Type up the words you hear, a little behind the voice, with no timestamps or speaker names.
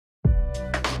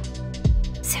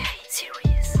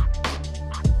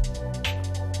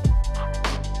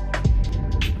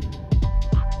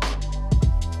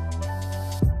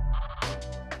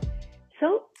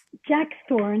Jack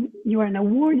Thorne. You are an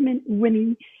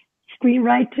award-winning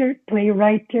screenwriter,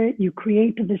 playwright. You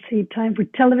create at the same time for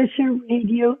television,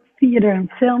 radio, theater, and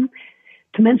film.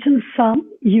 To mention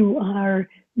some, you are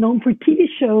known for TV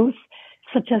shows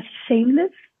such as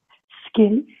Shameless,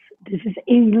 Skins, This is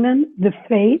England, The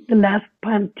Fate, The Last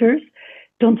Panthers,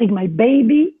 Don't Take My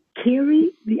Baby,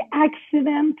 Série, The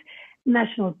Accident,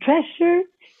 National Treasure.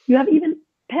 You have even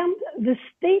penned the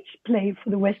stage play for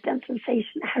the West End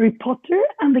sensation Harry Potter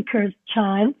and the Cursed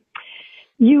Child.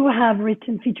 You have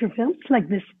written feature films like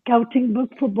The Scouting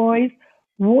Book for Boys,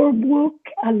 War Book,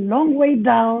 A Long Way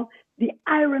Down, The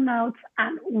Ironauts,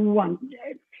 and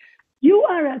Wonder. You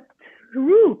are a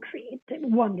true creative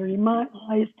wonder in my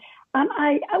eyes, and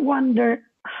I wonder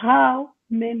how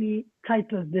many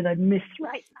titles did I miss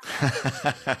right now?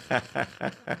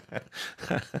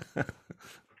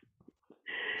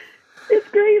 It's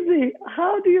crazy.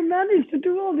 How do you manage to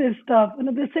do all this stuff? And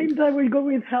at the same time, we go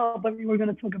with help. I mean, we're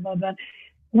going to talk about that.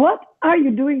 What are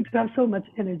you doing to have so much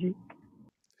energy?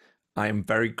 I am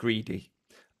very greedy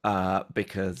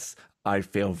because I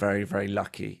feel very, very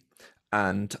lucky.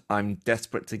 And I'm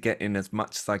desperate to get in as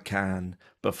much as I can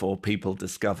before people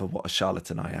discover what a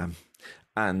charlatan I am.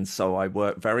 And so I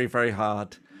work very, very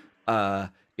hard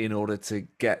in order to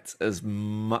get as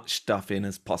much stuff in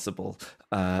as possible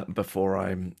before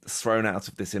I'm thrown out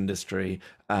of this industry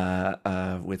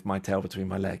with my tail between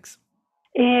my legs.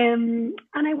 And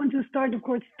I want to start, of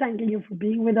course, thanking you for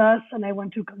being with us. And I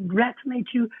want to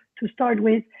congratulate you to start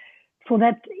with for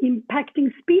that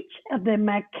impacting speech at the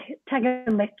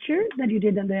MacTaggart lecture that you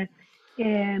did in the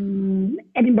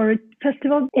Edinburgh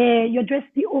Festival. You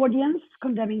addressed the audience,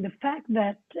 condemning the fact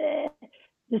that the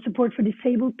support for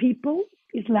disabled people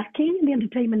is lacking in the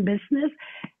entertainment business.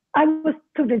 I was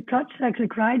totally touched, I actually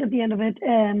cried at the end of it.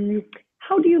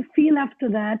 How do you feel after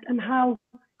that, and how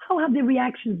have the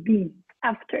reactions been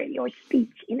after your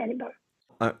speech in Edinburgh?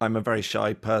 I'm a very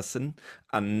shy person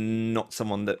and not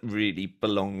someone that really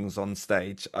belongs on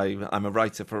stage. I'm a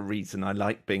writer for a reason. I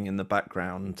like being in the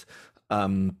background.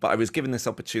 But I was given this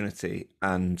opportunity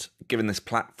and given this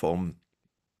platform.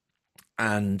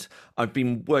 And I've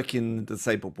been working in the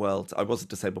disabled world. I was a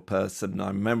disabled person. I'm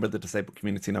a member of the disabled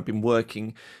community, and I've been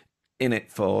working in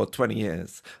it for 20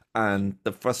 years. And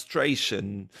the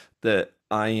frustration that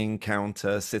I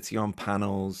encounter sitting on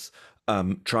panels,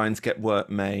 trying to get work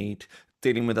made,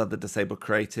 dealing with other disabled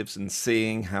creatives and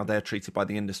seeing how they're treated by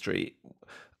the industry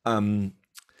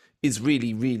is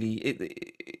really, really,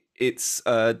 it's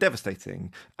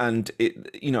devastating. And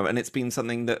it's been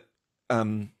something that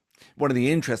one of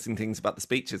the interesting things about the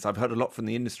speeches, I've heard a lot from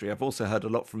the industry. I've also heard a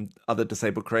lot from other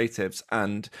disabled creatives,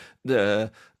 and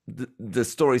the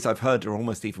stories I've heard are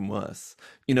almost even worse.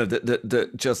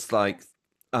 That just like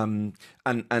and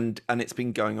it's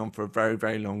been going on for a very,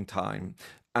 very long time.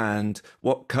 And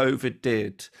what COVID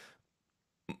did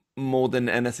more than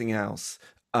anything else,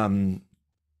 I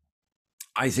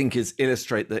think, is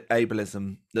illustrate the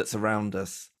ableism that's around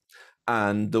us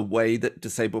and the way that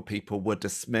disabled people were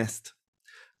dismissed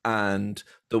and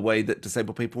the way that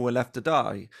disabled people were left to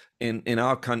die. In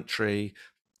our country,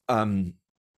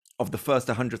 of the first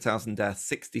 100,000 deaths,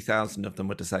 60,000 of them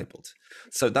were disabled.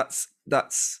 So that's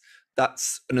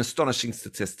an astonishing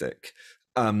statistic.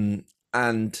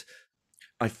 And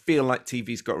I feel like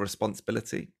TV's got a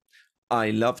responsibility. I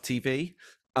love TV,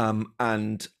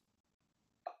 and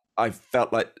I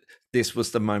felt like this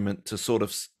was the moment to sort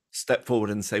of step forward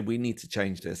and say, we need to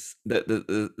change this.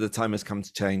 The time has come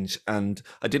to change. And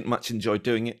I didn't much enjoy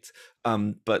doing it,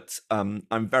 but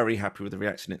I'm very happy with the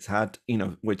reaction it's had.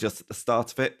 We're just at the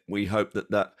start of it. We hope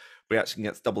that reaction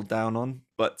gets doubled down on.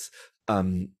 But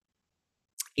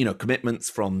commitments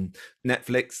from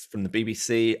Netflix, from the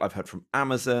BBC, I've heard from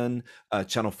Amazon,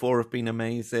 Channel 4 have been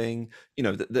amazing.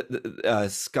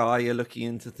 Sky are looking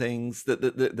into things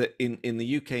that in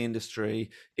the UK industry,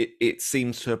 it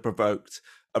seems to have provoked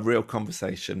a real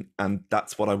conversation, and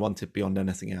that's what I wanted beyond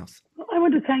anything else. I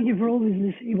want to thank you for all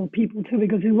these disabled people too,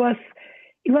 because it was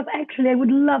actually, I would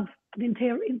love the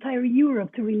entire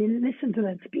Europe to really listen to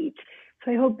that speech.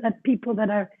 So I hope that people that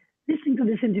are listening to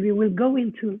this interview will go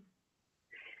into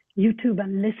YouTube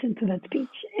and listen to that speech.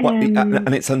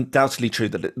 And it's undoubtedly true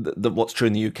that what's true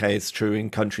in the UK is true in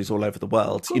countries all over the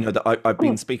world. That I've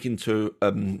been speaking to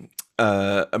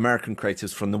American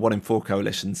creatives from the 1 in 4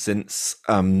 coalition since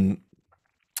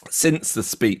the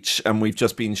speech, and we've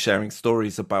just been sharing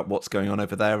stories about what's going on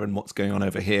over there and what's going on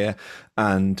over here,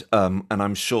 and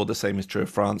I'm sure the same is true of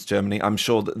France, Germany. I'm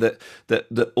sure that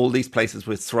all these places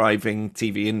with thriving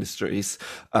TV industries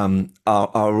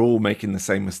are all making the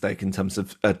same mistake in terms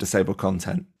of disabled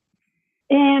content.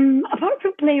 Apart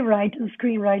from playwright and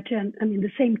screenwriter, and I mean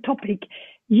the same topic.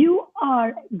 You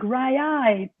are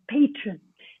Grai patron.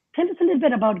 Tell us a little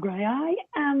bit about Grai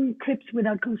and Crips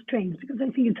Without Constraints, because I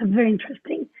think it's a very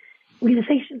interesting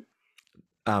organization.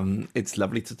 It's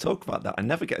lovely to talk about that. I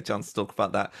never get a chance to talk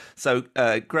about that. So,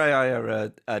 Grey Eye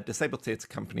are a disabled theatre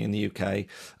company in the UK.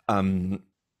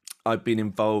 I've been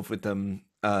involved with them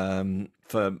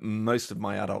for most of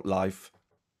my adult life.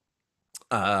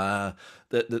 The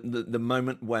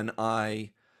moment when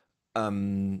I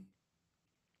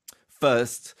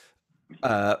first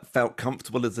felt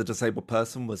comfortable as a disabled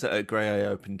person was at a Grey Eye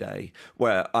Open Day,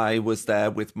 where I was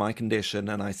there with my condition,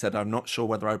 and I said, I'm not sure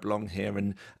whether I belong here.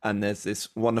 And there's this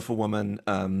wonderful woman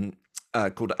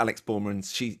called Alex Borman, and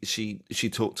she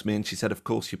talked to me, and she said, of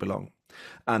course you belong.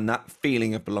 And that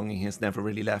feeling of belonging has never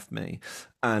really left me.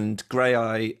 And Grey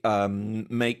Eye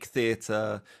make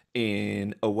theatre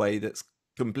in a way that's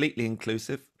completely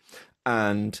inclusive,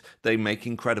 and they make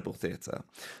incredible theatre.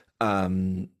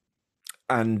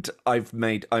 And I've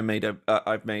made a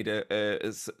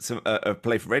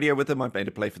play for radio with them. I've made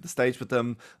a play for the stage with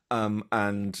them,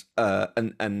 and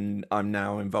I'm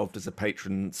now involved as a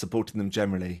patron, supporting them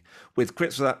generally. With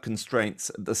Crips Without Constraints,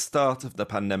 at the start of the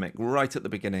pandemic, right at the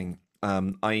beginning, I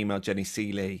emailed Jenny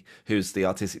Seeley, who's the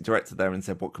artistic director there, and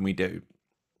said, "What can we do?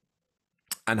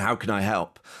 And how can I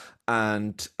help?"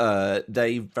 And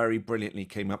they very brilliantly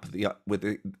came up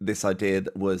with this idea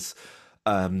that was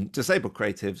disabled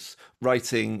creatives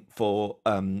writing for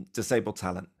disabled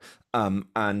talent,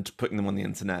 and putting them on the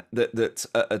internet. That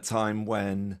at a time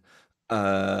when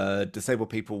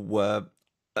disabled people were,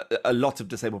 a lot of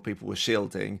disabled people were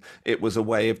shielding, it was a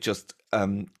way of just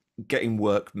getting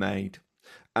work made,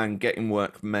 and getting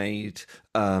work made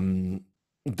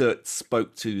that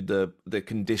spoke to the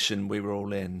condition we were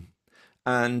all in.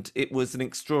 And it was an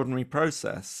extraordinary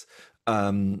process.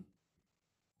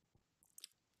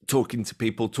 Talking to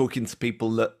people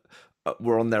that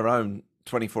were on their own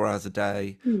 24 hours a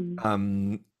day,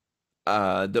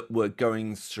 that were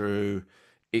going through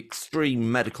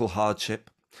extreme medical hardship,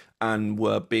 and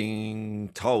were being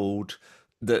told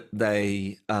that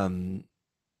they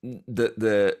that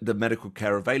the medical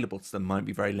care available to them might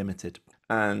be very limited.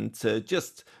 And to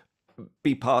just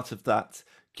be part of that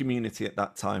community at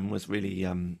that time was really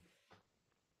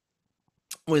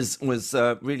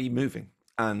really moving,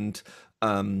 and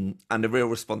a real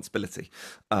responsibility.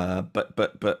 But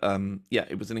yeah,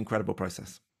 it was an incredible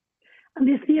process. And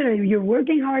this theater, you're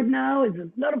working hard now. There's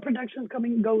a lot of productions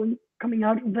coming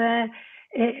out of there.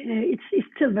 It's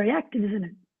still very active, isn't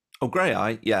it? Oh, Grey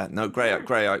Eye, yeah, no, Grey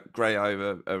Eye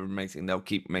are amazing. They'll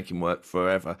keep making work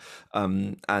forever,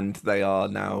 and they are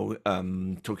now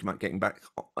talking about getting back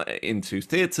into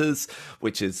theatres,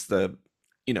 which is the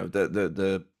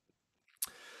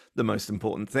most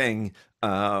important thing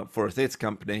for a theatre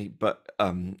company, but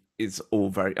is all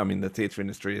very. I mean, the theatre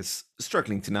industry is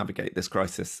struggling to navigate this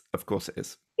crisis. Of course, it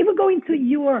is. If we go into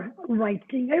your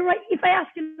writing, if I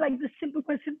ask you like the simple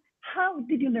question, how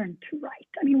did you learn to write?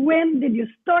 I mean, when did you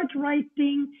start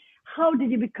writing? How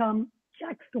did you become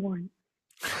Jack Thorne?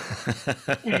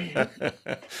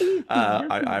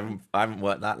 I haven't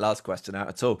worked that last question out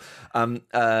at all. I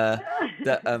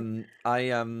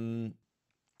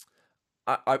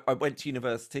went to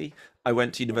university. I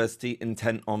went to university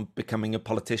intent on becoming a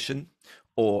politician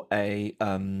or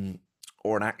an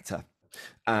actor,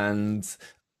 and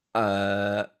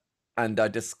I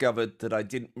discovered that I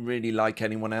didn't really like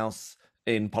anyone else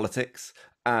in politics,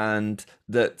 and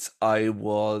that I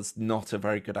was not a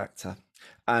very good actor.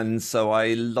 And so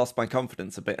I lost my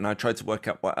confidence a bit, and I tried to work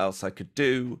out what else I could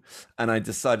do, and I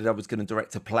decided I was going to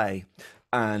direct a play.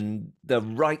 And the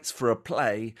rights for a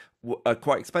play are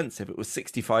quite expensive. It was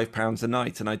 £65 a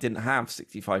night, and I didn't have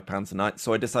 £65 a night.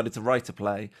 So I decided to write a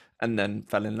play, and then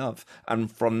fell in love.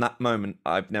 And from that moment,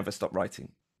 I've never stopped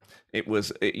writing. I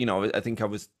think I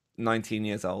was 19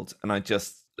 years old, and I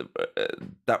just,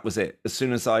 that was it. As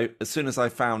soon as I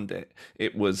found it,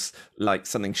 it was like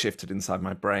something shifted inside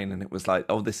my brain, and it was like,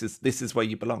 oh, this is where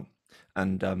you belong.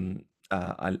 And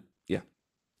yeah.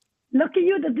 Lucky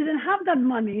you that didn't have that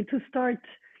money to start.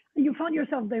 You found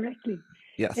yourself directly.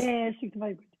 Yes.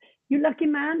 You lucky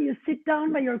man. You sit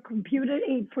down by your computer at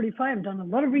 8:45. I've done a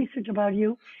lot of research about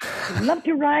you. You love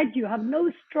to write. You have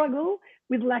no struggle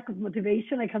with lack of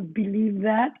motivation. I can't believe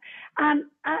that. And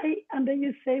then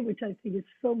you say, which I think is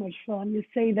so much fun, you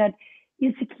say that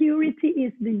insecurity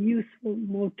is the useful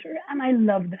motor. And I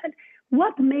love that.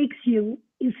 What makes you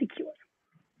insecure?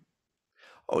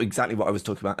 Oh, exactly what I was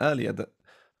talking about earlier, that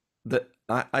that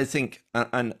I think,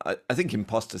 and I think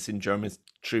imposter syndrome is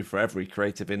true for every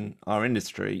creative in our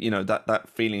industry. You know, that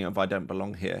feeling of I don't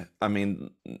belong here. I mean,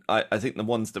 I think the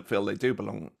ones that feel they do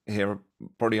belong here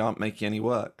probably aren't making any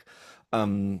work.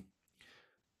 Um,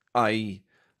 I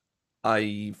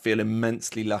I feel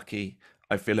immensely lucky.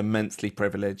 I feel immensely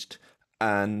privileged,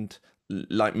 and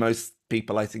like most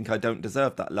people, I think I don't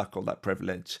deserve that luck or that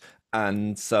privilege.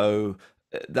 And so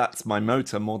that's my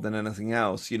motor more than anything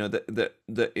else. You know, that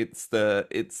it's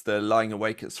the lying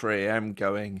awake at 3 a.m.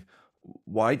 going,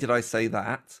 why did I say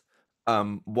that?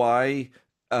 Um, why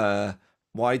uh,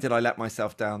 why did I let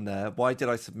myself down there? Why did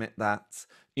I submit that?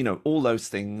 You know, all those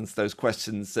things, those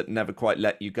questions that never quite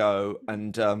let you go,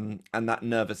 and that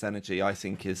nervous energy, I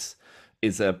think, is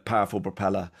a powerful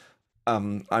propeller.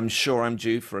 I'm sure I'm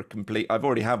due for a complete. I've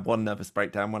already had one nervous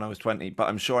breakdown when I was 20, but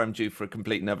I'm sure I'm due for a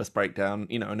complete nervous breakdown,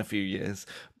 you know, in a few years.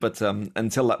 But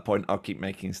until that point, I'll keep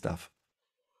making stuff.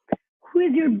 Who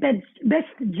is your best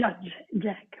judge,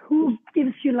 Jack? Who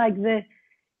gives you like the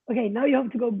okay, now you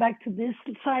have to go back to this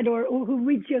side, or who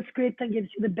reads your script and gives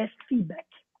you the best feedback?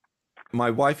 My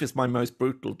wife is my most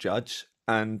brutal judge,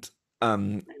 and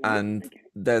Okay.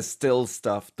 there's still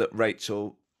stuff that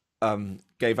Rachel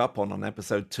gave up on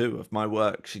episode 2 of my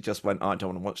work. She just went, oh, I don't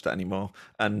want to watch that anymore.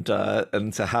 And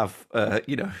to have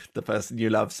you know, the person you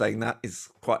love saying that is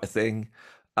quite a thing.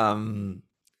 Um,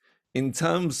 in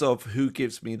terms of who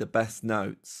gives me the best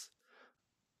notes,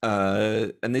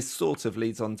 and this sort of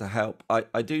leads on to help.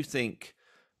 I do think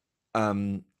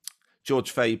um,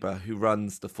 George Faber, who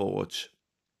runs the Forge,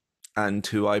 and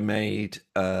who I made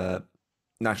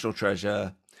National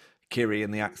Treasure, Kiri,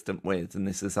 and the Accident with, and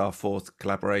this is our fourth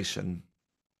collaboration,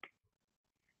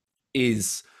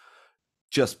 is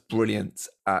just brilliant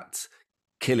at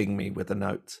killing me with a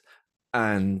note.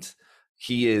 And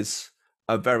he is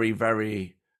a very,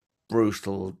 very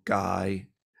brutal guy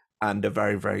and a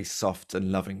very, very soft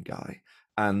and loving guy.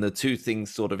 And the two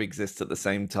things sort of exist at the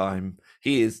same time.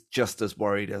 He is just as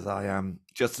worried as I am,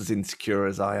 just as insecure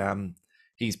as I am.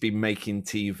 He's been making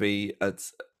TV at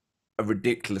a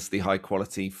ridiculously high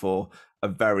quality for a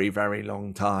very, very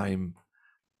long time.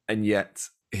 And yet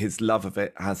his love of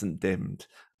it hasn't dimmed.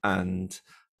 And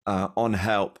on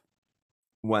Help,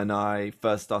 when I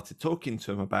first started talking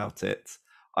to him about it,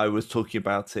 I was talking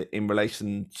about it in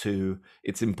relation to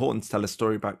it's important to tell a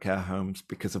story about care homes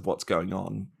because of what's going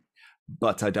on,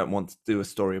 but I don't want to do a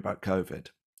story about COVID.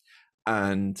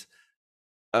 And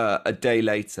a day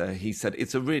later, he said,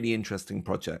 it's a really interesting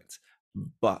project,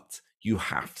 but you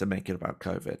have to make it about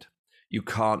COVID. You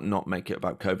can't not make it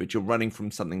about COVID. You're running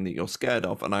from something that you're scared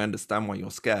of, and I understand why you're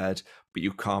scared, but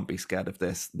you can't be scared of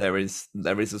this. There is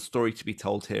a story to be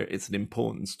told here. It's an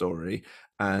important story,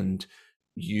 and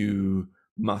you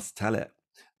must tell it.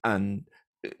 And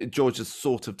George has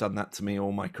sort of done that to me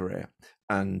all my career.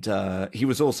 And he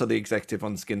was also the executive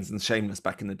on Skins and Shameless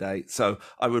back in the day. So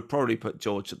I would probably put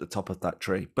George at the top of that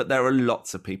tree. But there are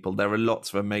lots of people. There are lots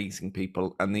of amazing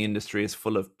people. And the industry is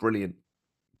full of brilliance.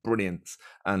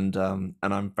 And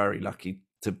I'm very lucky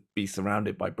to be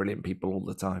surrounded by brilliant people all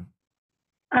the time.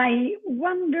 I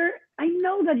wonder, I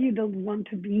know that you don't want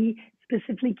to be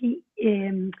specifically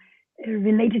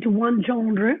related to one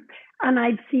genre, and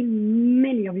I've seen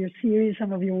many of your series,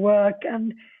 some of your work,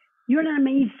 and you're an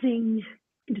amazing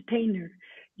entertainer.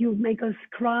 You make us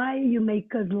cry, you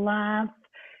make us laugh,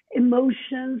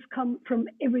 emotions come from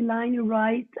every line you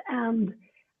write, and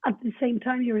at the same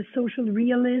time, you're a social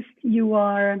realist. You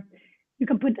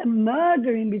can put a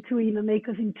murder in between and make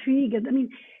us intrigued. I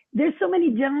mean, there's so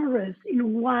many genres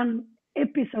in one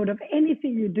episode of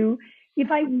anything you do. If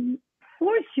I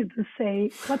force you to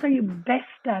say, what are you best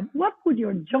at? What would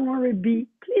your genre be?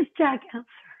 Please, Jack,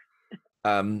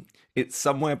 answer. It's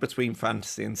somewhere between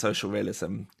fantasy and social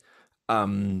realism.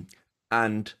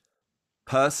 And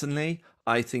personally,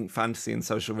 I think fantasy and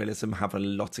social realism have a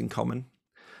lot in common.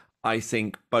 I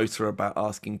think both are about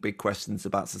asking big questions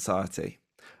about society.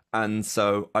 And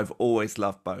so I've always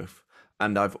loved both,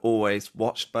 and I've always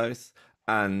watched both.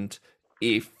 And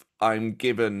if I'm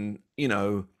given, you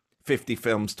know, 50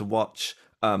 films to watch,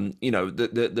 you know,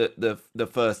 the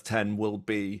first 10 will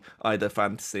be either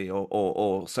fantasy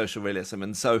or social realism.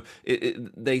 And so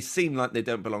they seem like they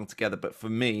don't belong together. But for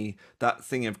me, that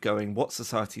thing of going, what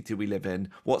society do we live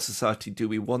in? What society do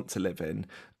we want to live in?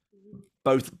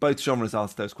 Both genres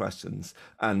ask those questions,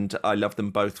 and I love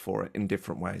them both for it in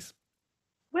different ways.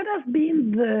 What has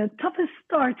been the toughest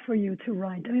start for you to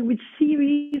write? I mean, which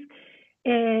series,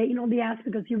 in all the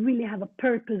aspects, because you really have a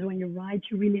purpose when you write,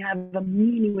 you really have a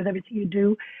meaning with everything you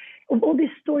do. Of all these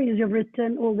stories you've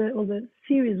written, all the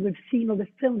series we've seen, all the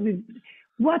films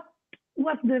what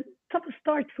the tough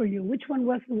start for you? Which one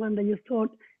was the one that you thought,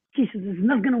 Jesus, this is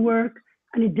not going to work,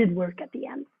 and it did work at the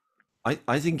end?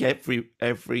 I think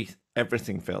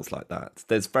everything feels like that.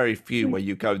 There's very few where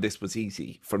you go, this was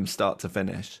easy from start to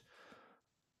finish.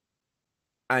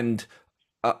 And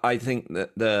I think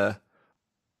that the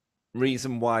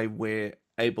reason why we're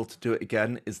able to do it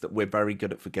again is that we're very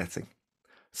good at forgetting.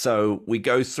 So we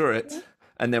go through it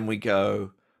and then we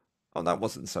go, oh, that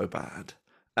wasn't so bad,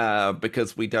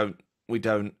 because we don't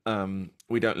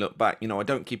look back. You know, I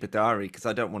don't keep a diary because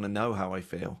I don't want to know how I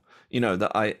feel. You know,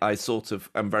 that I sort of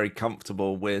am very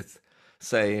comfortable with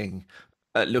saying,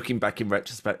 looking back in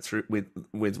retrospect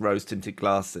with rose tinted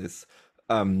glasses,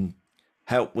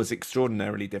 Help was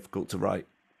extraordinarily difficult to write.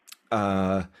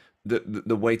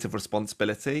 The weight of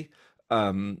responsibility,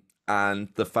 and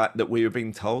the fact that we were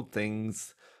being told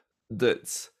things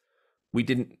that we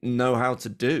didn't know how to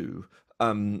do.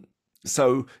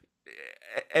 So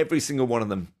every single one of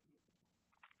them.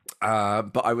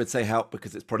 But I would say Help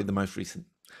because it's probably the most recent.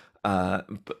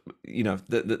 But you know,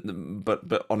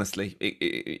 but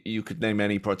honestly, you could name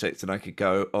any project, and I could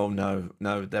go, oh no,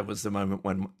 there was the moment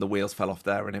when the wheels fell off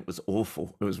there, and it was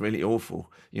awful. It was really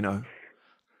awful. You know.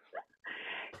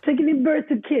 So giving birth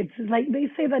to kids, like they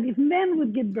say that if men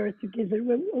would give birth to kids, there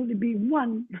will only be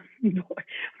one boy,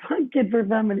 one kid per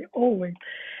family, always.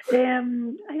 I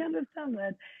understand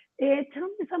that. Tell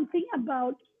me something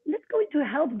about, let's go into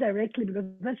Help directly, because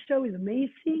that show is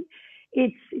amazing.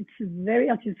 It's very,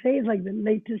 as you say, it's like the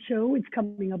latest show. It's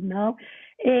coming up now.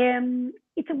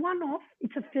 It's a one-off.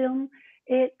 It's a film.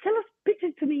 Tell us, pitch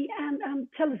it to me, and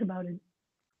tell us about it.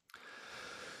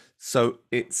 So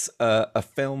it's a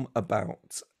film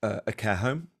about a care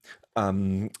home,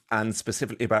 and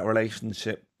specifically about a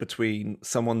relationship between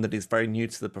someone that is very new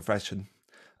to the profession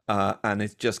and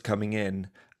is just coming in,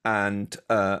 and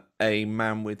a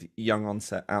man with young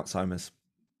onset Alzheimer's.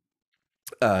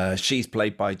 She's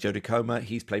played by Jodie Comer,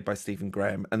 he's played by Stephen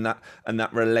Graham, and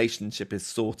that relationship is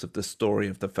sort of the story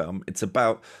of the film. It's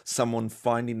about someone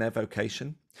finding their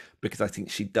vocation, because I think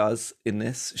she does in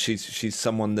this. She's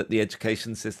someone that the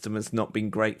education system has not been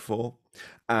great for,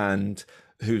 and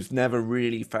who's never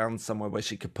really found somewhere where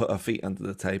she could put her feet under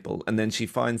the table. And then she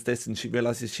finds this and she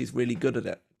realizes she's really good at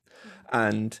it.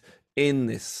 And in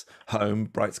this home,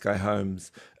 Bright Sky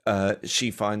Homes, she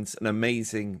finds an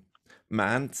amazing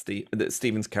man,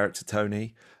 Stephen's character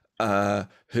Tony,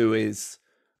 who is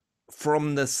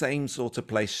from the same sort of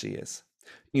place she is.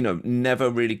 You know, never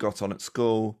really got on at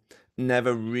school,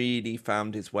 never really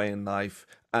found his way in life,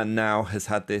 and now has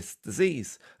had this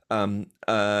disease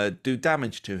do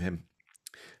damage to him.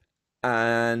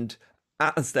 And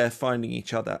as they're finding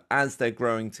each other, as they're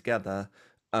growing together,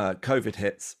 COVID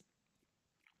hits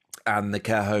and the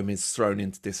care home is thrown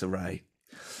into disarray.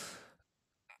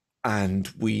 And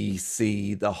we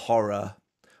see the horror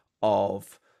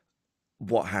of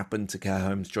what happened to care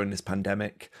homes during this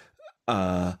pandemic,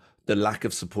 the lack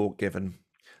of support given,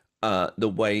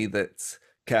 the way that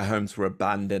care homes were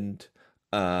abandoned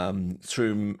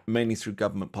mainly through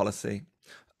government policy,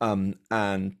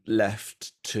 and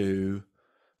left to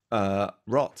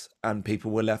rot, and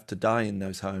people were left to die in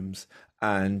those homes.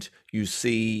 And you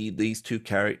see these two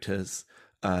characters,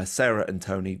 Sarah and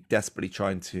Tony, desperately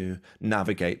trying to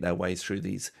navigate their way through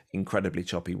these incredibly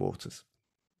choppy waters.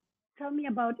 Tell me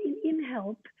about in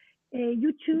Help.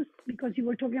 You choose, because you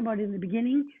were talking about it in the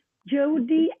beginning,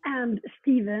 Jodie and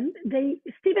Stephen.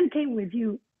 Stephen came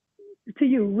to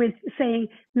you with saying,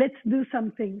 let's do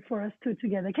something for us two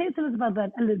together. Can you tell us about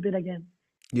that a little bit again?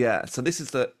 Yeah, so this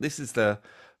is the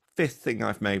fifth thing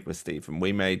I've made with Stephen.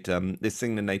 We made this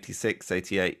thing in 86,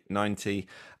 88, 90,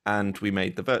 and we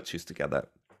made The Virtues together.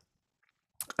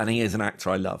 And he is an actor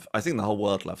I love. I think the whole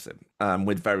world loves him,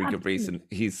 with very good reason.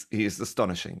 He is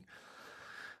astonishing.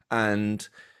 And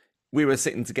we were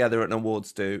sitting together at an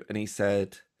awards do, and he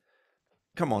said,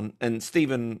 come on. And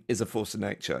Stephen is a force of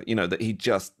nature, you know, that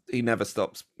he never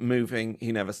stops moving,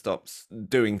 he never stops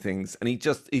doing things. And he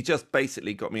just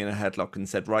basically got me in a headlock and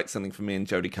said, write something for me and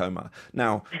Jodie Comer.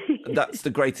 Now, that's the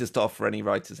greatest offer any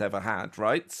writer's ever had,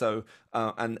 right? So,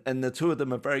 and the two of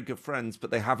them are very good friends,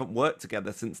 but they haven't worked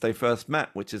together since they first met,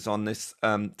 which is on this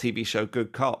TV show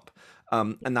Good Cop.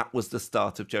 And that was the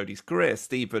start of Jodie's career.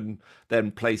 Stephen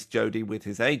then placed Jodie with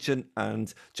his agent,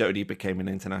 and Jodie became an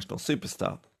international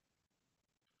superstar.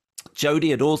 Jodie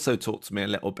had also talked to me a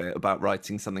little bit about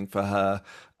writing something for her,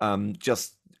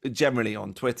 just generally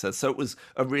on Twitter. So it was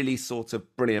a really sort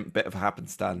of brilliant bit of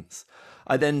happenstance.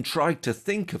 I then tried to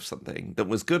think of something that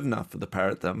was good enough for the pair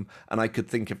of them, and I could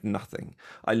think of nothing.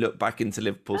 I looked back into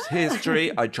Liverpool's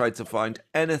history. I tried to find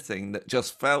anything that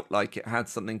just felt like it had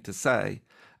something to say.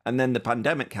 And then the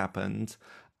pandemic happened,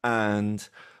 And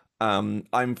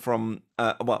I'm from,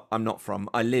 well, I'm not from,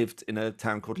 I lived in a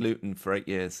town called Luton for 8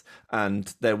 years.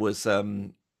 And there was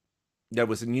a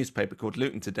newspaper called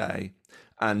Luton Today.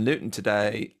 And Luton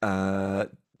Today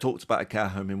talked about a care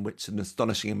home in which an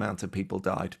astonishing amount of people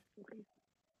died.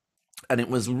 And it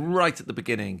was right at the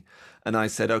beginning. And I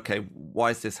said, okay, why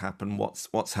has this happened?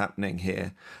 What's happening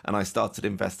here? And I started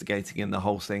investigating, and the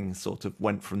whole thing sort of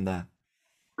went from there.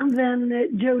 And then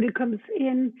Jodie comes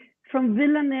in from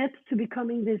villainette to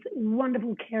becoming this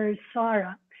wonderful character,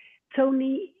 Sarah.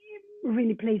 Tony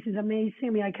really plays it amazing. I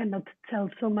mean, I cannot tell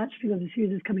so much because the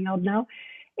series is coming out now.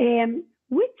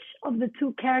 Which of the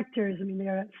two characters, I mean, they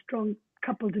are a strong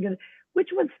couple together, which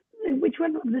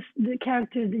one of the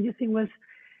characters did you think was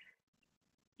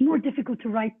more difficult to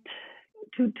write,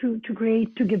 to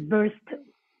create, to give birth to?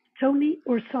 Tony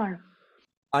or Sarah?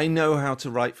 I know how to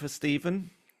write for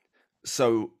Stephen.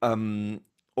 So,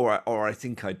 or I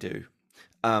think I do.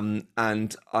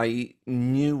 And I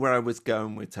knew where I was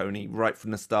going with Tony right from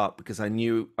the start because I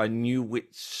knew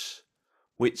which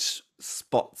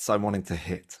spots I wanted to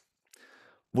hit.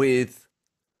 With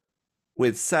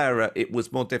Sarah, it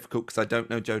was more difficult because I don't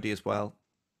know Jodie as well,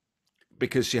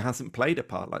 because she hasn't played a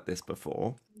part like this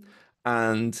before,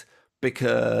 and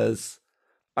because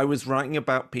I was writing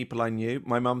about people I knew.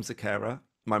 My mum's a carer.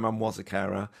 My mum was a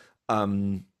carer.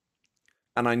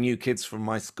 And I knew kids from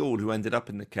my school who ended up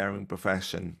in the caring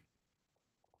profession.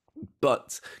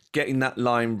 But getting that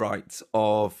line right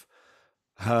of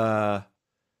her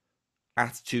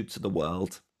attitude to the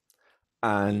world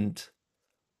and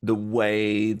the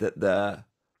way that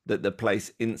the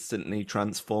place instantly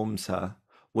transforms her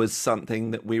was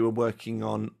something that we were working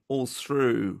on all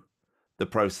through the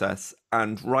process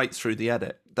and right through the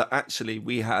edit. That actually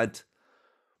we had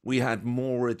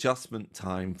more adjustment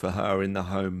time for her in the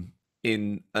home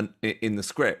in the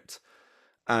script,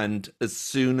 and as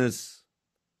soon as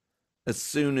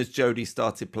Jodie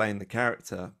started playing the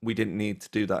character, we didn't need to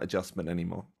do that adjustment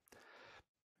anymore.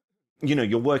 You know,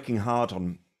 you're working hard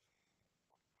on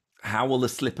how will the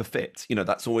slipper fit. You know,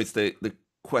 that's always the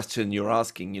question you're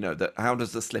asking. You know, that how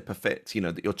does the slipper fit? You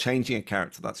know, that you're changing a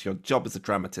character. That's your job as a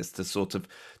dramatist, to sort of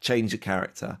change a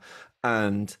character,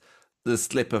 and the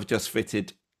slipper just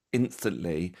fitted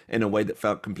instantly in a way that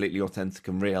felt completely authentic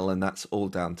and real, and that's all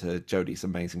down to Jodie's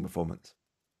amazing performance.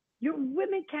 Your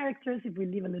women characters, if we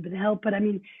leave a little bit of help, but I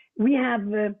mean, we have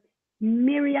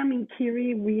Miriam in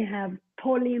Kiri, we have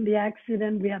Polly in The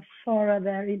Accident, we have Sarah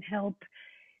there in Help.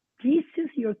 Jesus,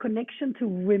 your connection to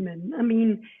women. I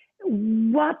mean,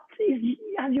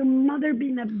 has your mother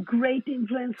been a great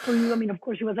influence for you? I mean, of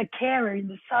course, she was a carer in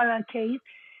the Sarah case,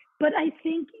 but I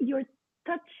think you're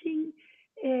touching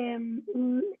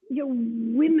your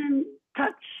women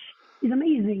touch is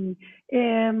amazing.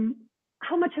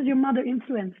 How much has your mother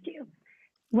influenced you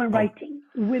when writing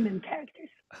women characters?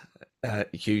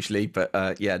 Hugely, but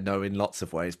yeah, no, in lots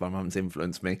of ways, my mum's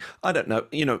influenced me. I don't know,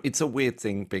 you know, it's a weird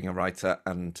thing being a writer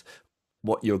and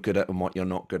what you're good at and what you're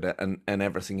not good at, and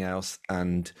everything else.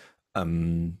 And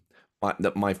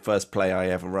my first play I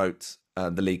ever wrote,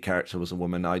 the lead character was a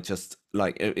woman. I just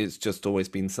it's just always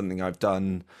been something I've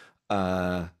done.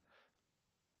 The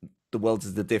world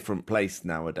is a different place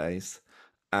nowadays,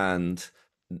 and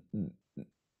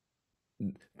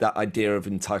that idea of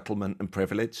entitlement and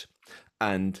privilege,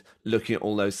 and looking at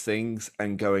all those things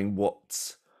and going,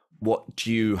 what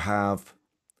do you have?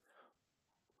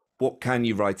 What can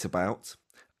you write about,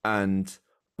 and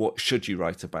what should you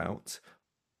write about?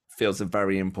 Feels a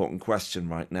very important question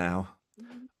right now.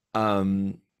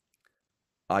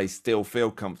 I still feel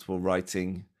comfortable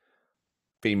writing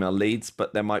female leads,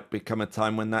 but there might become a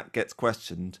time when that gets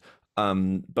questioned.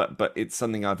 But it's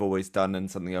something I've always done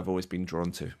and something I've always been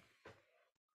drawn to.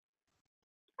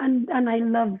 And I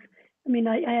love. I mean,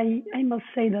 I must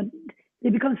say that they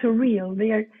become so real.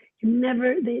 They're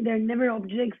never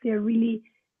objects. They're really,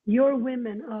 your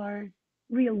women are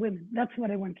real women. That's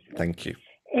what I want to say. Thank you.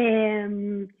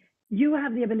 You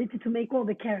have the ability to make all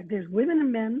the characters, women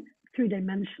and men,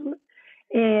 three-dimensional.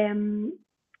 And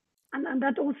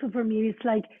that also for me is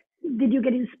like, did you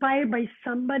get inspired by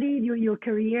somebody during your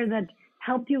career that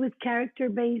helped you with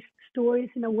character-based stories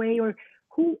in a way, or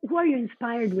who are you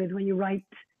inspired with when you write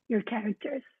your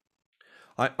characters?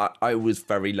 I was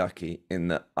very lucky in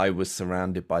that I was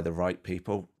surrounded by the right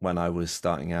people when I was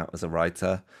starting out as a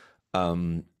writer,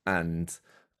 and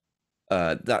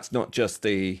that's not just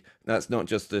the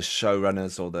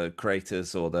showrunners or the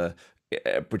creators or the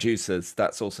producers.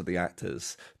 That's also the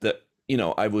actors. That, you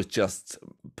know, I was just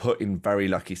put in very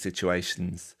lucky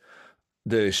situations.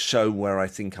 The show where I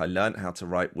think I learned how to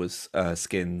write was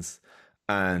Skins,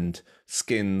 and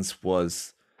Skins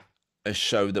was a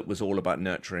show that was all about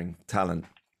nurturing talent.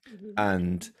 Mhm.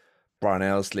 And Brian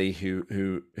Ailsley,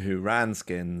 who ran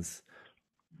Skins,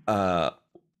 uh,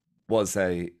 was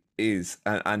a is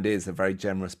and is a very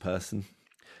generous person,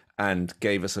 and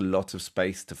gave us a lot of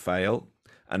space to fail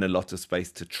and a lot of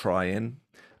space to try in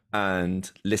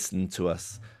and listen to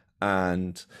us.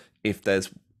 And if there's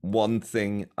one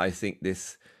thing I think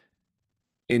this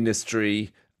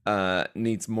industry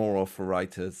needs more of for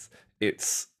writers,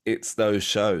 it's those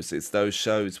shows. It's those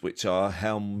shows which are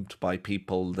helmed by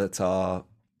people that are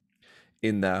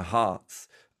in their hearts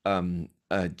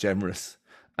generous.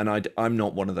 And I'm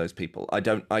not one of those people.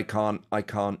 I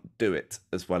can't do it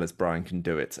as well as Brian can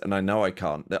do it, and I know I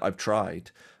can't. That I've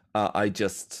tried.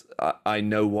 I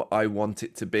know what I want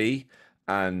it to be,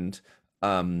 and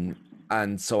um,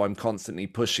 and so I'm constantly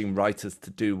pushing writers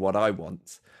to do what I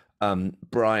want.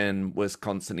 Brian was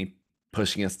constantly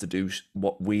pushing us to do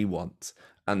what we want,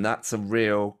 and that's a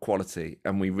real quality.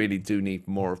 And we really do need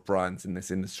more of Brian's in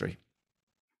this industry.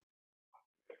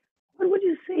 What would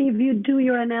you say if you do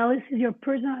your analysis, your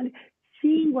personal,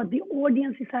 seeing what the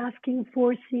audience is asking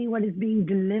for, seeing what is being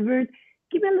delivered?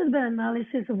 Give me a little bit of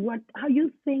analysis of what, how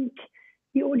you think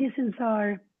the audiences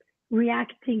are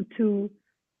reacting to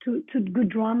good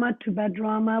drama, to bad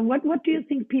drama. What do you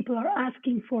think people are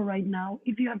asking for right now?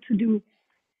 If you have to do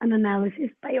an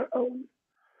analysis by your own.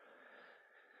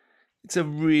 It's a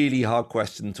really hard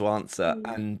question to answer,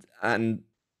 Mm. and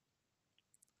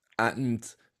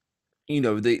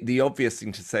the obvious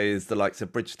thing to say is the likes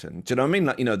of Bridgerton. Do you know what I mean?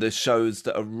 Like, the shows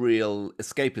that are real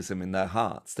escapism in their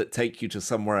hearts, that take you to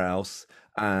somewhere else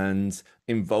and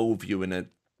involve you in a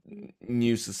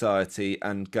new society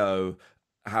and go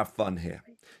have fun here.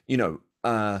 You know,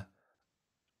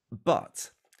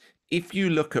 but if you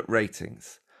look at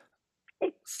ratings,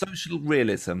 social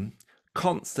realism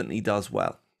constantly does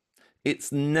well.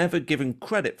 It's never given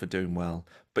credit for doing well.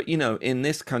 But in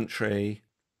this country,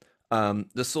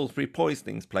 the Salisbury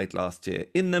poisonings played last year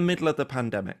in the middle of the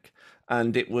pandemic,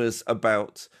 and it was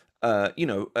about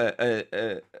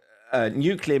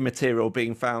nuclear material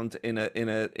being found in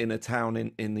a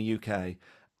town in the UK,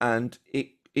 and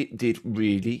it did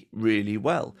really really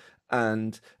well,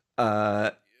 and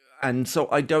uh, and so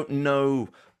I don't know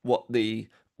what the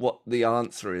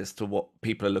answer is to what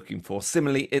people are looking for.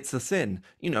 Similarly, It's a Sin,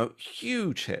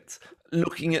 huge hits,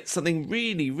 looking at something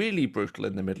really, really brutal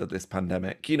in the middle of this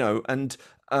pandemic, and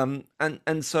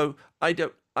so I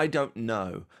don't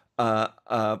know.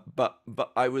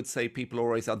 But I would say people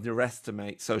always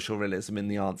underestimate social realism in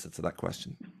the answer to that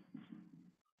question.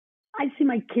 I see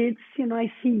my kids,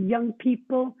 I see young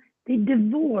people, they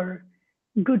devour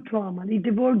good drama, they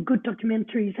devour good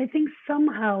documentaries. I think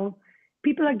somehow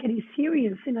people are getting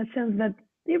serious in a sense that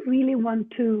they really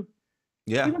want to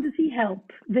they Yeah, want to see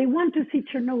help. They want to see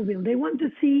Chernobyl. They want to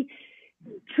see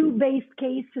true based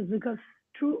cases because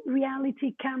true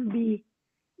reality can be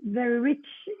very rich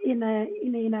in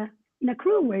a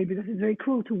cruel way because it's very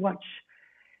cruel to watch.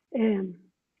 Um,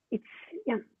 it's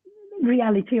yeah,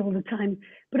 reality all the time.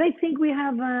 But I think we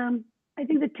have. I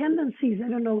think the tendencies. I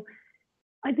don't know.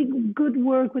 I think good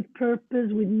work with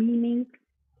purpose, with meaning,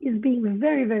 is being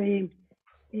very, very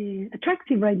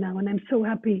attractive right now. And I'm so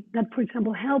happy that, for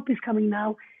example, Help is coming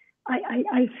now.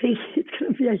 I think it's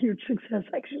going to be a huge success,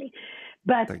 actually.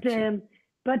 But thank you.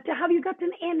 have you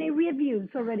gotten any reviews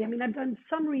already? I mean, I've done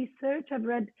some research. I've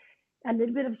read a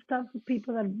little bit of stuff with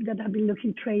people that have been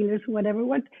looking trailers, whatever.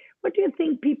 What do you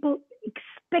think people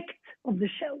expect of the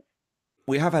show?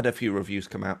 We have had a few reviews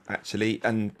come out actually,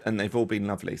 and they've all been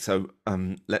lovely. So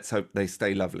let's hope they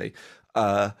stay lovely.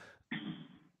 Uh,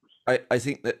 I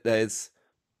think that there's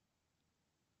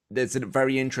a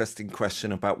very interesting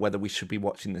question about whether we should be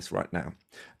watching this right now.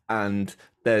 And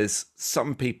there's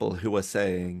some people who are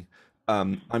saying,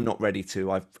 I'm not ready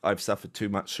to. I've suffered too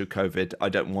much through COVID. I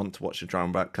don't want to watch a drama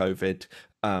about COVID.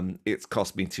 It's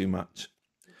cost me too much.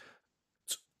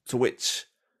 To which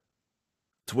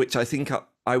I think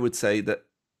I would say that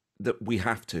we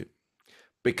have to,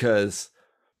 because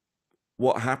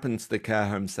what happened to the care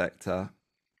home sector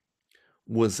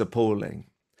was appalling.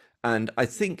 And I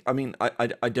think, I mean,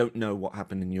 I don't know what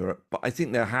happened in Europe, but I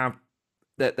think there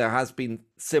has been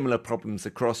similar problems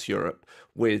across Europe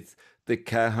with the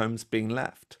care homes being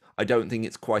left. I don't think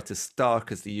it's quite as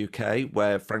stark as the UK,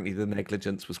 where frankly the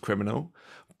negligence was criminal,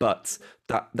 but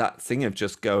that thing of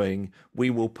just going, we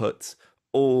will put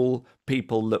all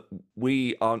people that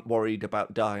we aren't worried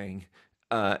about dying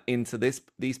into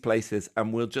these places,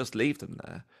 and we'll just leave them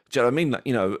there. Do you know what I mean?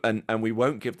 Like, and we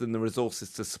won't give them the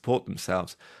resources to support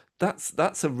themselves.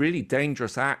 That's a really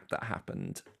dangerous act that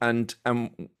happened, and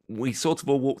we sort of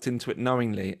all walked into it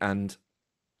knowingly, and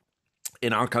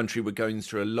in our country, we're going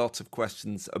through a lot of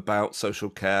questions about social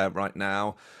care right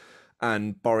now.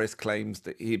 And Boris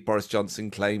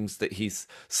Johnson claims that he's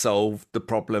solved the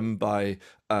problem by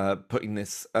putting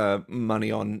this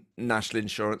money on national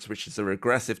insurance, which is a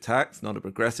regressive tax, not a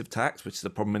progressive tax, which is a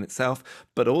problem in itself.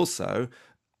 But also,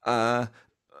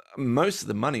 most of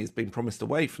the money has been promised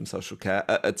away from social care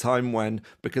at a time when,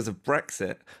 because of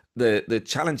Brexit, the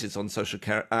challenges on social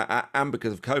care and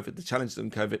because of COVID, the challenges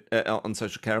on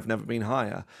social care have never been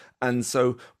higher. And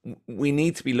so we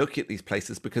need to be looking at these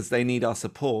places because they need our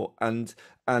support. And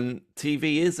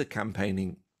TV is a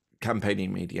campaigning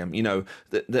medium. You know,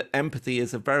 the empathy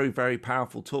is a very, very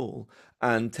powerful tool.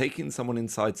 And taking someone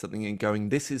inside something and going,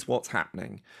 this is what's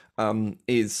happening,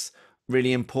 is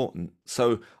really important.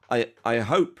 So I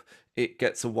hope it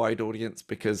gets a wide audience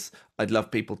because I'd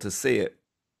love people to see it.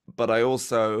 But I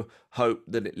also hope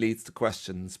that it leads to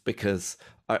questions because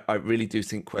I really do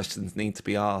think questions need to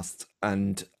be asked,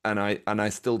 and I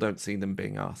still don't see them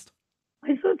being asked.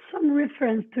 I thought some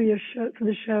reference to your show, to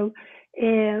the show.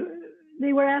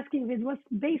 They were asking if it was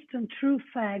based on true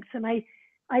facts, and I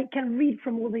can read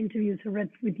from all the interviews I read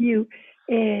with you.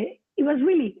 It was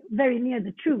really very near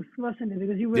the truth, wasn't it?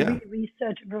 Because you were really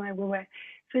researching from everywhere.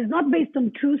 So it's not based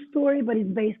on true story, but it's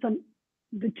based on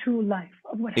the true life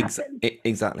of what happened.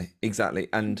 Exactly.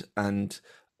 And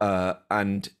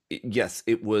yes,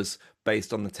 it was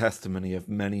based on the testimony of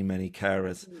many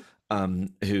carers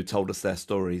who told us their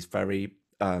stories very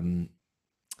very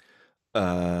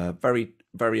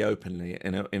openly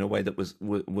in a way that was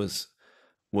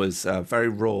very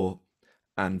raw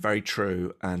and very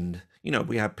true. And you know,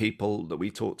 we had people that we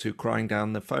talked to crying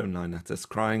down the phone line at us,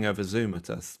 crying over Zoom at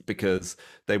us because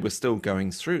they were still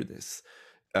going through this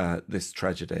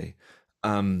tragedy.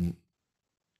 And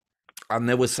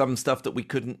there was some stuff that we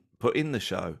couldn't put in the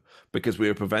show because we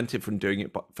were prevented from doing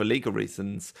it for legal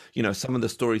reasons. You know, some of the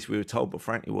stories we were told were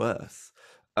frankly worse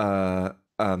about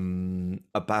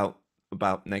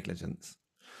negligence.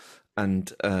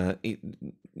 And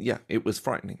it was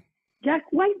frightening. Jack,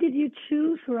 why did you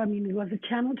choose, or I mean, it was a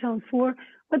Channel 4,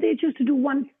 why did you choose to do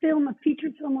one film, a feature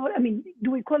film? I mean,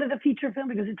 do we call it a feature film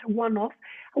because it's a one-off?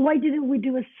 Why didn't we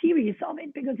do a series of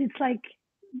it? Because it's like,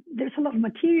 there's a lot of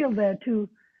material there too.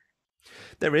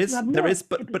 There is,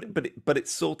 but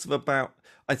it's sort of about,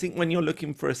 I think when you're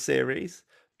looking for a series,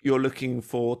 you're looking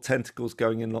for tentacles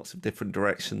going in lots of different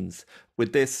directions.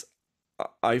 With this,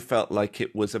 I felt like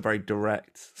it was a very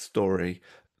direct story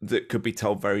that could be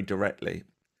told very directly.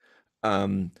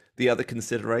 The other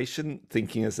consideration,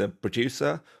 thinking as a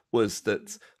producer, was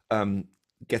that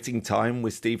getting time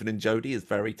with Stephen and Jodie is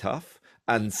very tough,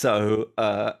 and so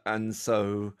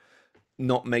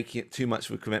not making it too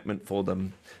much of a commitment for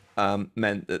them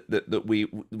meant that we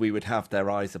would have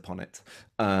their eyes upon it.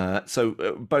 So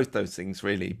both those things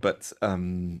really, but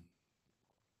more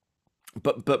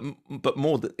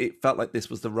that it felt like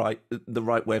this was the right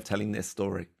way of telling this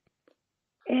story.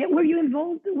 Were you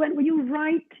involved when you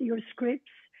write your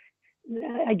scripts?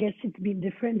 I guess it's been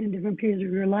different in different periods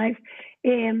of your life.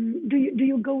 Do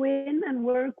you go in and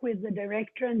work with the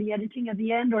director and the editing at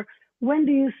the end, or when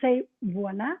do you say,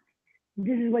 voila,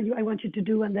 this is what I want you to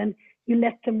do, and then you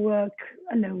let them work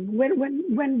alone?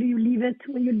 When do you leave it?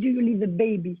 Do you leave the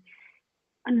baby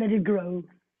and let it grow?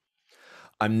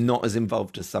 I'm not as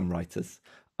involved as some writers.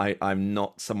 I'm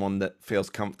not someone that feels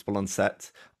comfortable on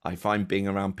set. I find being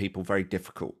around people very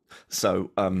difficult. So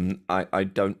I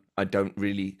don't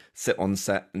really sit on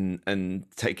set and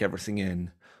take everything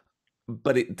in.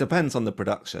 But it depends on the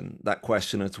production. That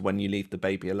question as to when you leave the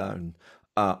baby alone.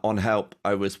 On Help,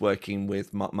 I was working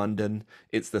with Mark Munden.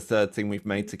 It's the third thing we've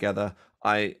made together.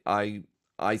 I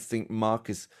think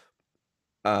Mark is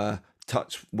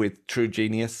touched with true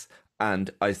genius,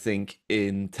 and I think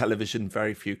in television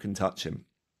very few can touch him.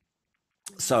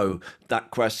 So that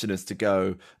question is to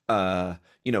go,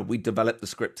 we developed the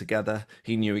script together.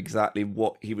 He knew exactly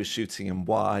what he was shooting and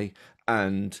why,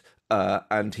 and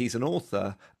he's an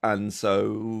author. And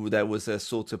so there was a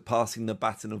sort of passing the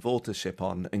baton of authorship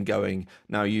on and going,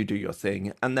 now you do your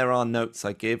thing. And there are notes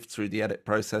I give through the edit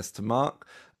process to Mark.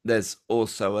 There's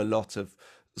also a lot of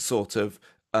sort of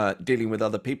dealing with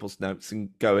other people's notes and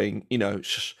going,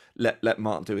 let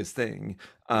Mark do his thing.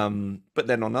 But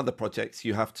then on other projects,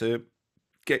 you have to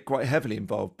get quite heavily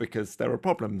involved because there are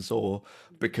problems, or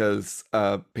because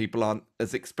people aren't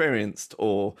as experienced,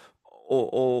 or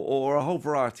a whole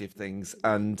variety of things.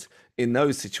 And in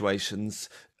those situations,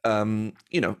 I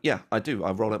do.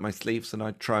 I roll up my sleeves and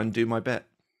I try and do my bit.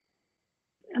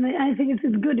 And I think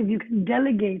it's good if you can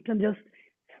delegate and just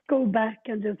go back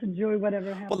and just enjoy whatever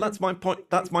Well, happens. that's my point.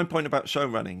 That's my point about show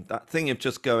running. That thing of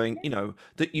just going,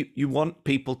 that you want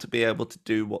people to be able to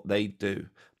do what they do.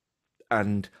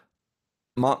 And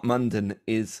Mark Munden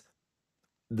is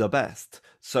the best.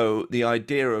 So the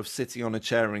idea of sitting on a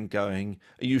chair and going,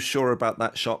 "Are you sure about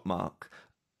that shot, Mark?"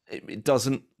 It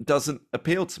doesn't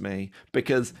appeal to me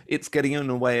because it's getting in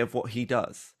the way of what he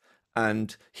does.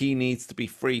 And he needs to be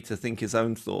free to think his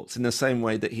own thoughts in the same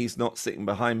way that he's not sitting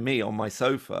behind me on my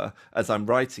sofa as I'm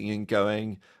writing and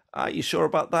going, "Are you sure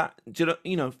about that?" Do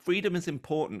freedom is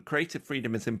important. Creative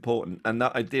freedom is important. And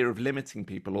that idea of limiting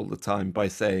people all the time by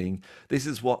saying, "This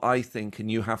is what I think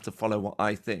and you have to follow what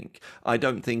I think," I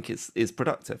don't think is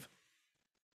productive.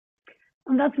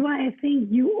 And that's why I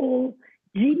think you all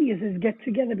geniuses get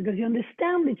together because you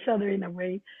understand each other in a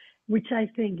way, which I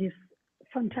think is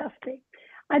fantastic.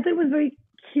 I thought it was very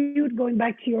cute going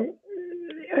back to your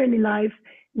early life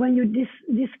when you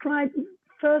described,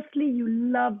 firstly,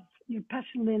 you're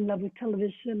passionately in love with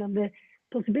television and the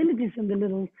possibilities in the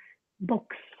little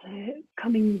box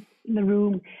coming in the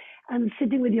room and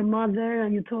sitting with your mother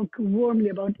and you talk warmly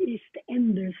about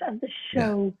EastEnders as a Yeah.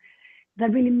 show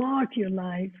that really marked your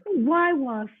life. Why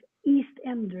was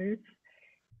EastEnders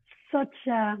such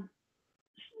a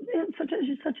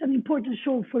such an important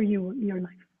show for you in your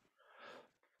life?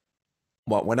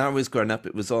 Well, when I was growing up,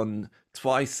 it was on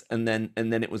twice, and then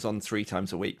it was on 3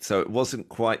 times a week. So it wasn't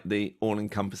quite the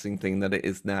all-encompassing thing that it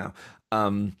is now.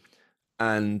 Um,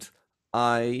 and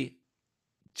I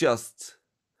just,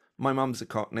 my mum's a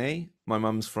Cockney. My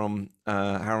mum's from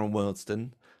Harrow and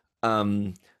Worldston,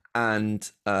 um,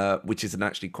 and which isn't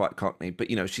actually quite Cockney, but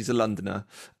she's a Londoner,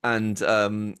 and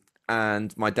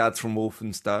my dad's from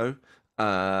Walthamstow,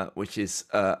 which is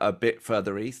a bit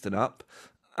further east and up,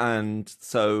 and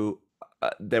so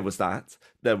there was that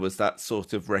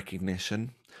sort of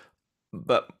recognition,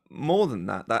 but more than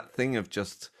that, that thing of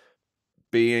just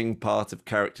being part of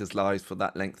characters' lives for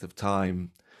that length of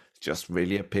time just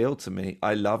really appealed to me.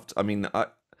 I mean,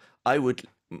 I would.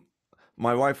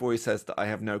 My wife always says that I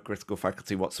have no critical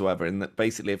faculty whatsoever, and that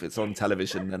basically, if it's on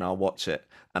television, then I'll watch it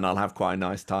and I'll have quite a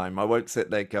nice time. I won't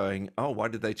sit there going, "Oh, why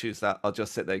did they choose that?" I'll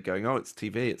just sit there going, "Oh, it's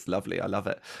TV. It's lovely. I love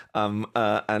it." And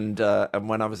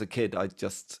when I was a kid, I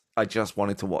just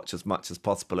wanted to watch as much as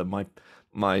possible, and my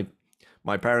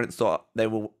my parents thought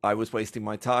I was wasting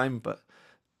my time, but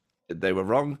they were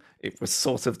wrong. It was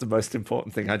sort of the most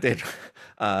important thing I did.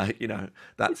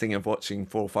 That thing of watching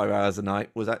 4 or 5 hours a night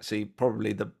was actually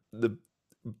probably the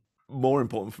more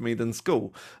important for me than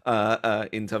school,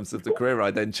 in terms of the career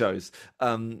I then chose.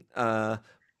 But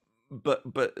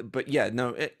yeah,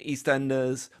 no,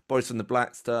 EastEnders, Boys from the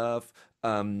Black Stuff,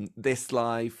 This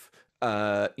Life,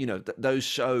 those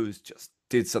shows just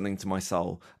did something to my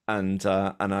soul, and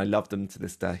I love them to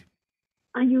this day.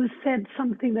 And you said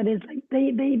something that is like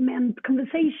they meant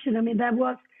conversation. I mean, that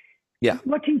was Yeah.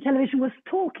 watching television was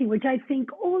talking, which I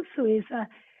think also is a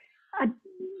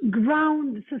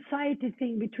ground society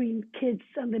thing between kids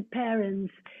and the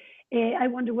parents. I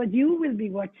wonder what you will be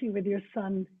watching with your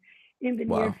son in the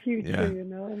near Wow. future. Yeah.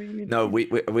 I mean, No,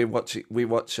 we're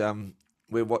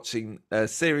watching a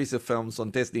series of films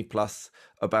on Disney Plus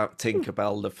about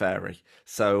Tinkerbell the fairy.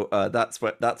 So that's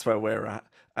where we're at,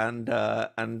 and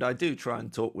I do try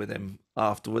and talk with him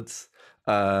afterwards.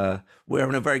 We're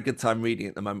having a very good time reading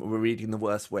at the moment. We're reading The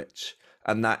Worst Witch,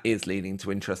 and that is leading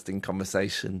to interesting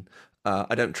conversation.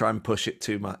 I don't try and push it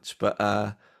too much, but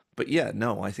yeah,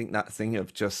 no, I think that thing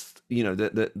of just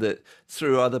that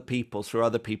through other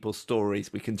people's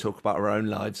stories, we can talk about our own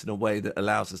lives in a way that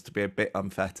allows us to be a bit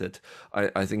unfettered.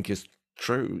 I think is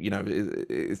true.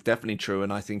 It's definitely true,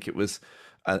 and I think it was.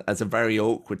 As a very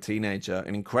awkward teenager,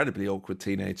 an incredibly awkward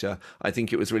teenager, I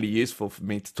think it was really useful for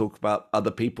me to talk about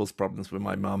other people's problems with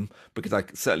my mum because I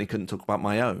certainly couldn't talk about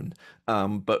my own.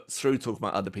 But through talking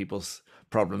about other people's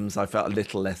problems, I felt a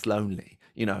little less lonely.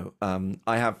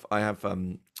 I have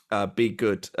Be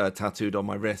Good tattooed on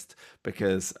my wrist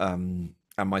because and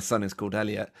my son is called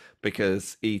Elliot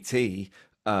because ET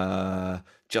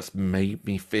just made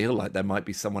me feel like there might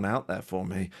be someone out there for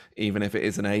me, even if it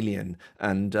is an alien.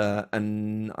 And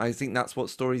I think that's what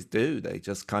stories do. They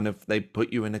just kind of they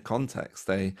put you in a context.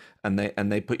 They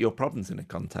put your problems in a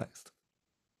context.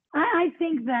 I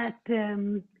think that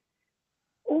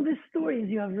all the stories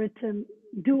you have written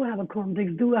do have a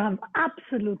context, do have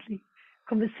absolutely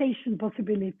conversation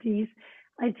possibilities.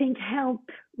 I think help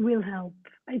will help.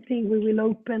 I think we will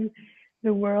open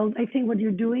the world. I think what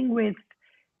you're doing with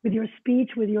your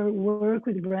speech, with your work,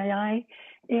 with AI,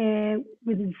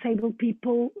 with disabled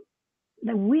people,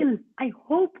 that will, I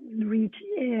hope, reach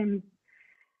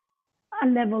a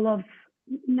level of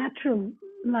natural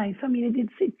life. I mean,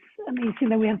 it's amazing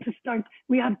that we have to start.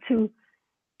 We have to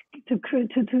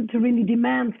really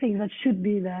demand things that should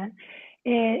be there.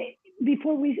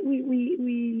 Before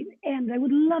we end, I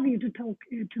would love you to talk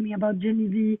to me about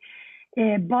Genevieve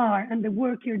Bar and the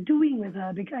work you're doing with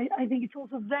her, because I think it's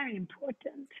also very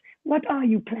important. What are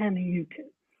you planning, you two?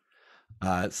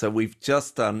 So we've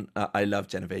just done I Love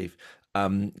Genevieve.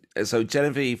 So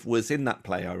Genevieve was in that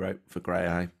play I wrote for Grey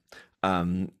Eye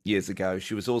years ago.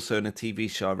 She was also in a TV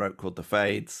show I wrote called The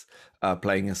Fades,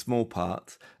 playing a small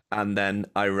part. And then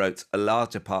I wrote a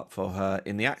larger part for her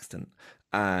in The Accident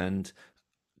and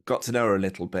got to know her a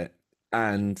little bit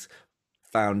and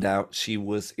found out she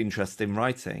was interested in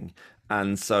writing.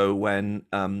 And so when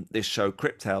this show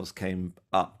Crypt Tales came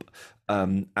up,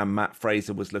 and Matt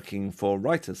Fraser was looking for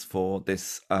writers for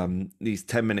this these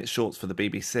 10-minute shorts for the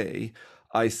BBC,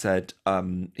 I said,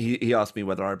 he asked me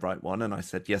whether I'd write one, and I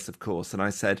said, yes, of course. And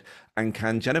I said, and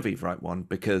can Genevieve write one?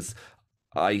 Because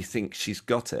I think she's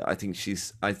got it. I think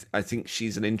she's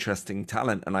an interesting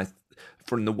talent. And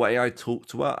from the way I talk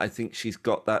to her, I think she's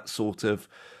got that sort of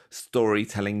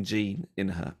storytelling gene in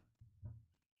her.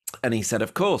 And he said,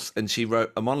 of course. And she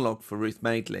wrote a monologue for Ruth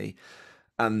Madeley,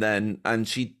 and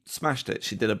she smashed it.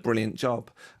 She did a brilliant job.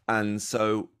 And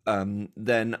so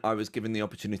then I was given the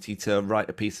opportunity to write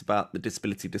a piece about the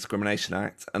Disability Discrimination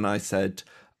Act. And I said,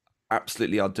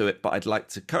 absolutely, I'll do it, but I'd like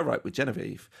to co-write with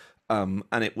Genevieve. And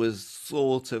it was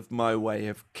sort of my way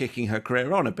of kicking her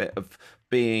career on a bit, of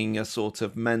being a sort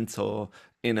of mentor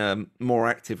in a more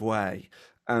active way.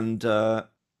 And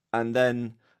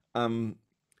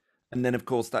then of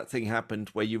course that thing happened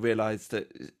where you realize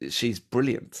that she's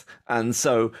brilliant. And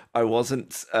so I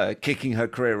wasn't kicking her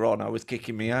career on, I was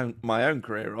kicking my own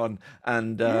career on.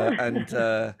 And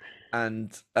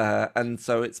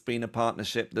so it's been a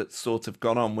partnership that's sort of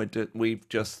gone on. We're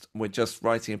just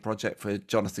writing a project for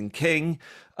Jonathan King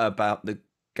about the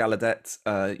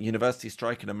Gallaudet university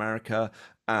strike in America,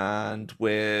 and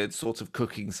we're sort of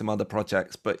cooking some other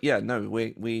projects. But yeah, no,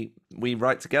 we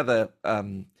write together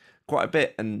quite a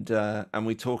bit, and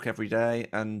we talk every day,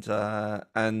 and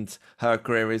her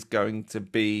career is going to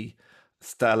be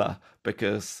stellar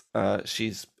because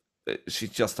she's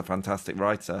just a fantastic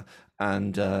writer,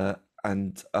 and you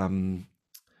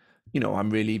know, I'm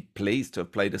really pleased to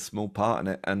have played a small part in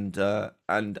it, and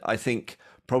I think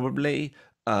probably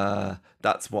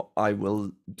that's what I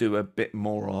will do a bit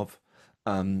more of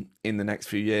in the next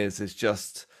few years. Is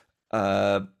just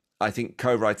I think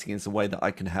co-writing is a way that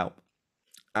I can help,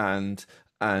 and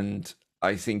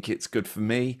I think it's good for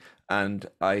me, and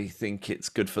I think it's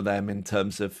good for them in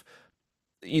terms of,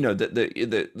 you know, that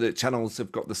the channels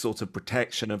have got the sort of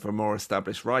protection of a more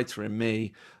established writer in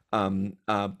me,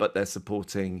 but they're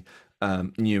supporting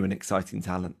new and exciting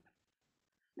talent.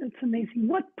 That's amazing.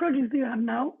 What projects do you have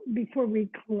now before we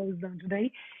close down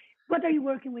today? What are you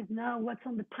working with now? What's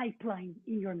on the pipeline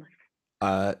in your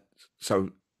life?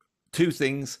 So two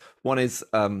things. One is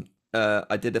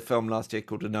I did a film last year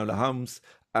called Enola Holmes,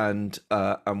 and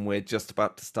we're just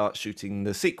about to start shooting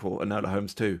the sequel, Enola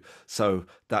Holmes 2. So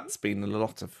that's been a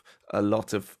lot of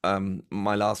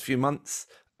my last few months.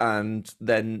 And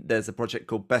then there's a project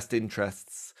called Best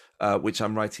Interests, which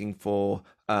I'm writing for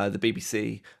the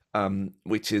BBC,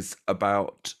 which is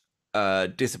about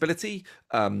disability,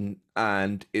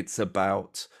 and it's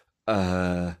about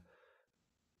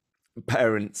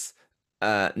parents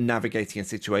navigating a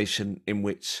situation in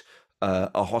which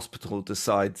a hospital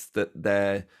decides that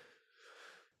their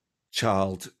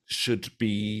child should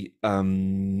be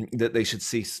that they should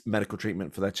cease medical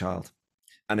treatment for their child,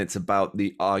 and it's about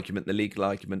the legal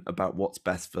argument about what's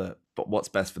best for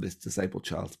this disabled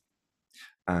child.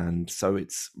 And so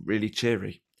it's really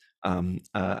cheery,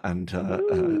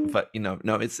 but you know,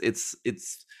 no, it's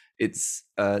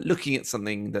looking at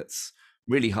something that's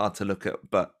really hard to look at,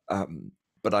 but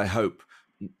I hope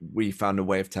we found a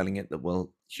way of telling it that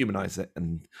will humanize it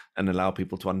and allow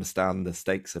people to understand the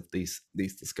stakes of these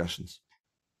discussions.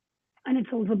 And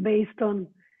it's also based on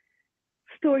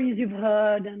stories you've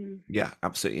heard, and yeah,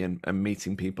 absolutely, and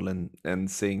meeting people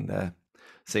and seeing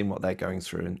what they're going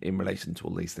through in relation to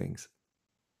all these things.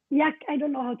 Jack, I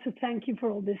don't know how to thank you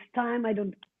for all this time. I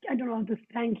don't know how to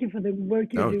thank you for the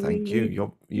work you're doing. No, thank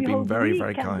you. You've been very,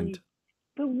 very kind.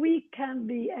 But we can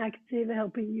be active,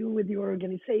 helping you with your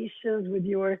organizations, with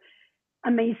your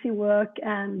amazing work,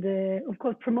 and of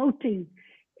course promoting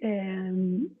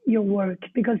your work,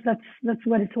 because that's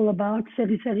what it's all about.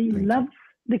 Série loves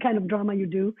the kind of drama you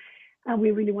do, and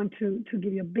we really want to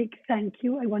give you a big thank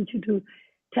you. I want you to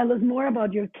tell us more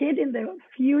about your kid in the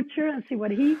future and see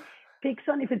what he picks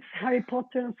on, if it's Harry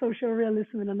Potter and social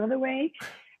realism in another way.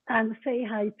 And say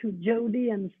hi to Jody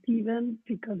and Steven,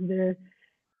 because the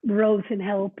roles in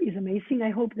Help is amazing. I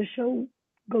hope the show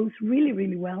goes really,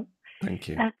 really well. Thank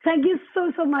you. Thank you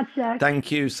so much, Jack. Thank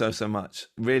you so much.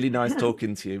 Really nice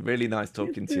talking to you. Really nice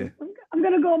talking to you. I'm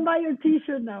going to go and buy your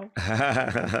t-shirt now.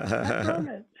 I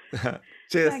promise.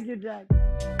 Cheers. Thank you, Jack.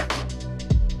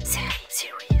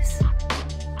 Série.